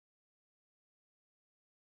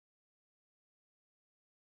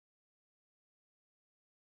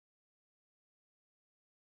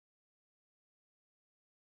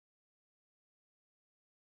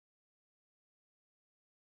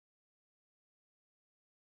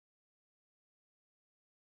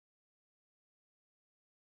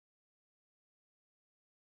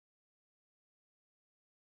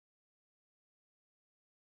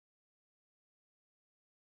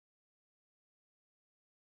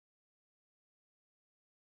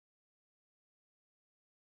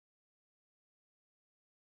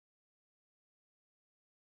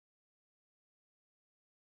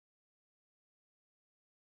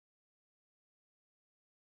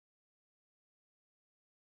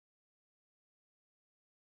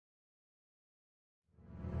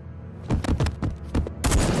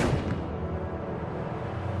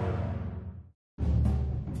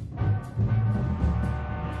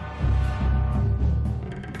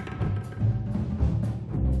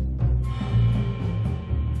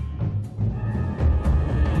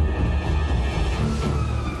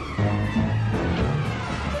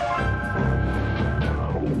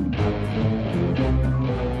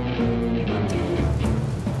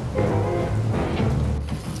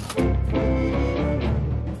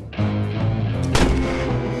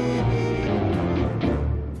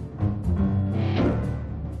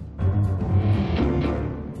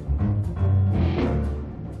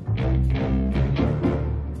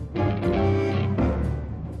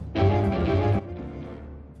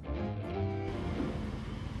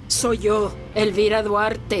Soy yo, Elvira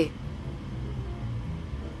Duarte.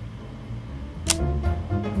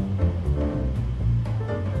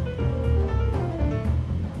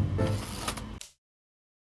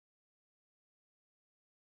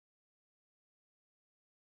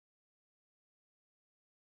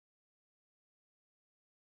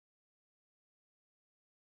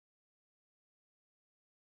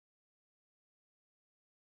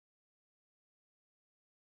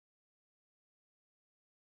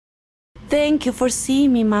 Thank you for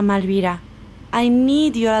seeing me, Mama Elvira. I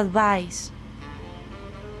need your advice.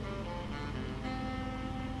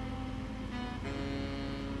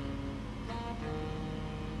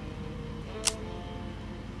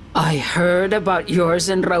 I heard about yours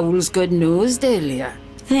and Raul's good news, Delia.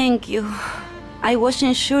 Thank you. I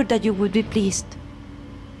wasn't sure that you would be pleased.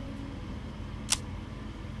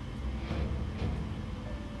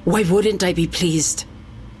 Why wouldn't I be pleased?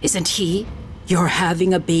 Isn't he? You're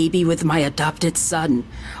having a baby with my adopted son.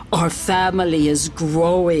 Our family is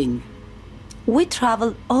growing. We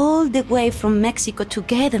traveled all the way from Mexico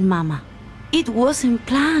together, Mama. It wasn't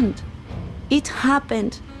planned. It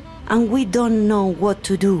happened, and we don't know what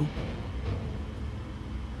to do.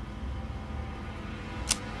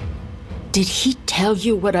 Did he tell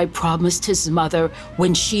you what I promised his mother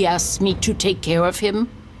when she asked me to take care of him?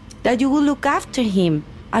 That you will look after him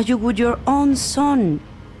as you would your own son.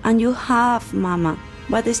 And you have, Mama,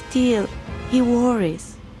 but still, he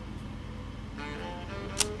worries.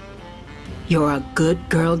 You're a good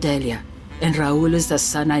girl, Delia, and Raul is the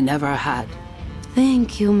son I never had.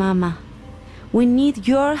 Thank you, Mama. We need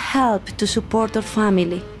your help to support our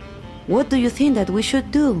family. What do you think that we should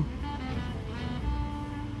do?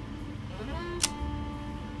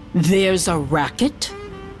 There's a racket.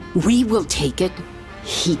 We will take it.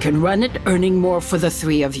 He can run it, earning more for the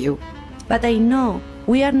three of you. But I know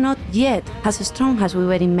we are not yet as strong as we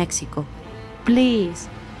were in Mexico. Please,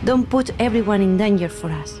 don't put everyone in danger for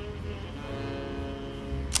us.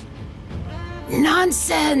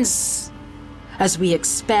 Nonsense! As we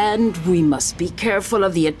expand, we must be careful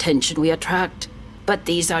of the attention we attract. But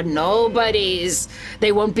these are nobodies.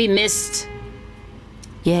 They won't be missed.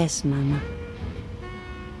 Yes, Mama.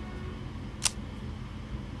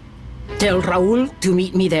 Tell Raul to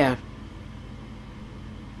meet me there.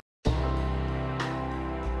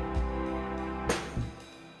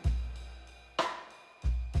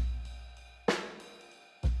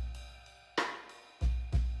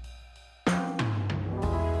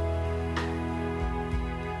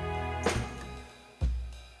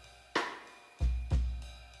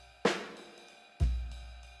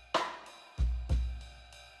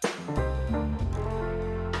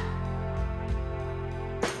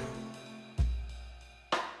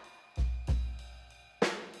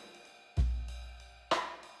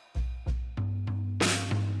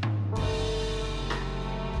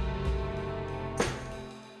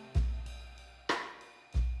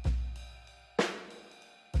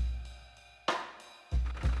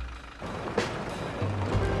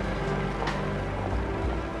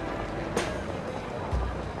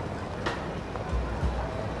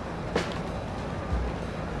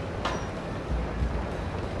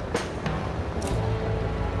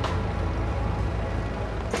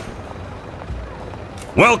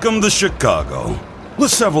 Welcome to Chicago.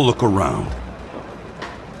 Let's have a look around.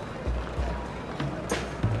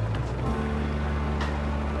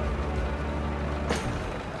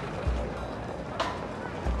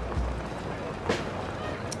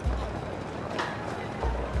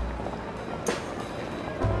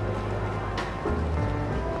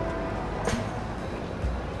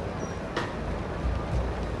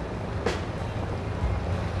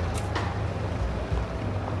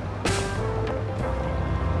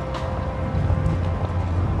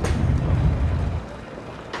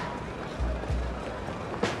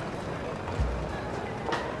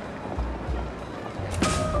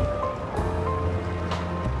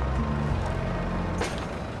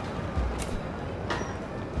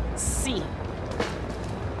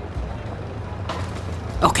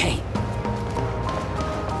 Okay.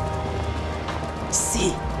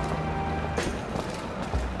 See.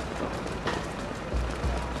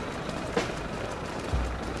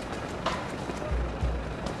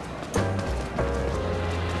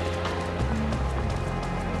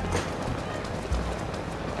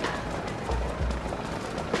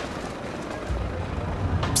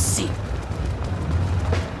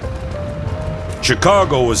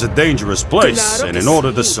 Chicago is a dangerous place, Claro and que in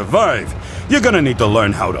order sí. to survive, you're gonna need to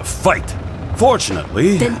learn how to fight.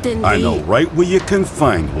 Fortunately, Te entendí. I know right where you can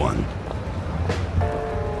find one.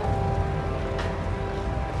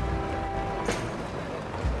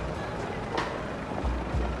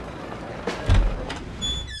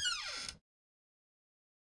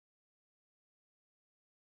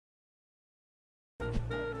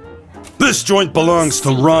 This joint belongs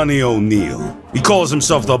to Ronnie O'Neill. He calls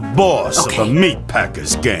himself the boss of the Meat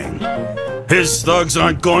Packers gang. His thugs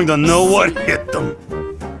aren't going to know what hit them.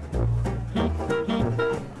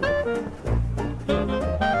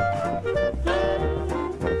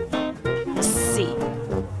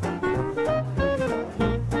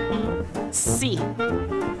 See.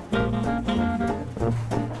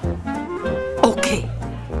 Okay.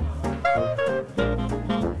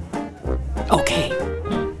 Okay.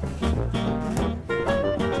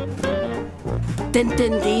 Te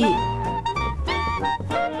entendí.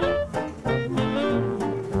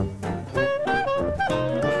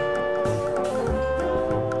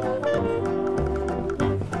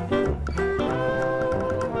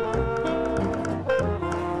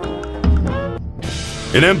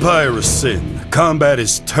 In Empire of Sin, combat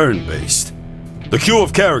is turn-based. The queue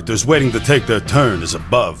of characters waiting to take their turn is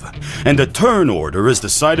above, and the turn order is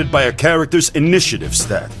decided by a character's initiative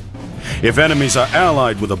stat. If enemies are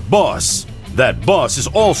allied with a boss, that boss is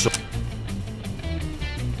also...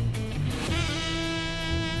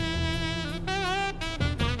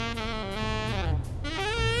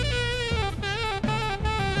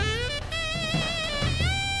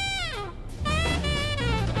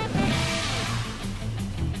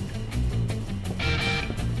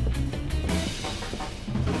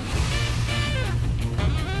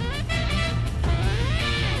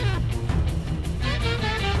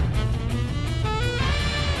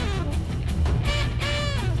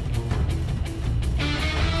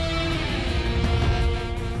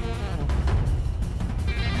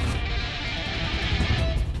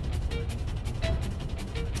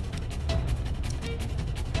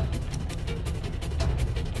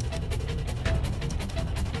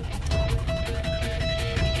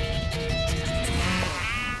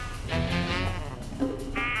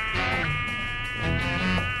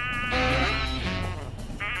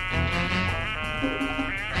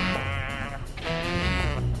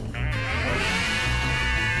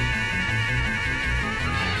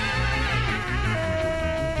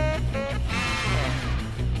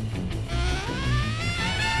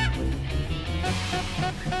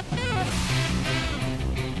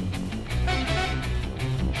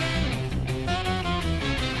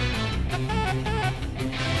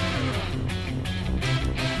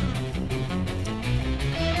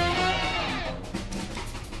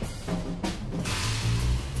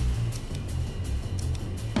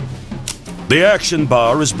 The action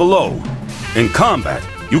bar is below. In combat,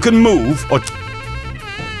 you can move or...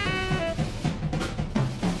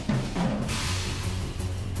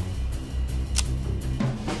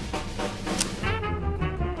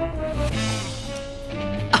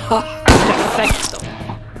 Perfecto.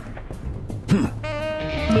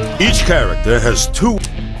 Each character has two...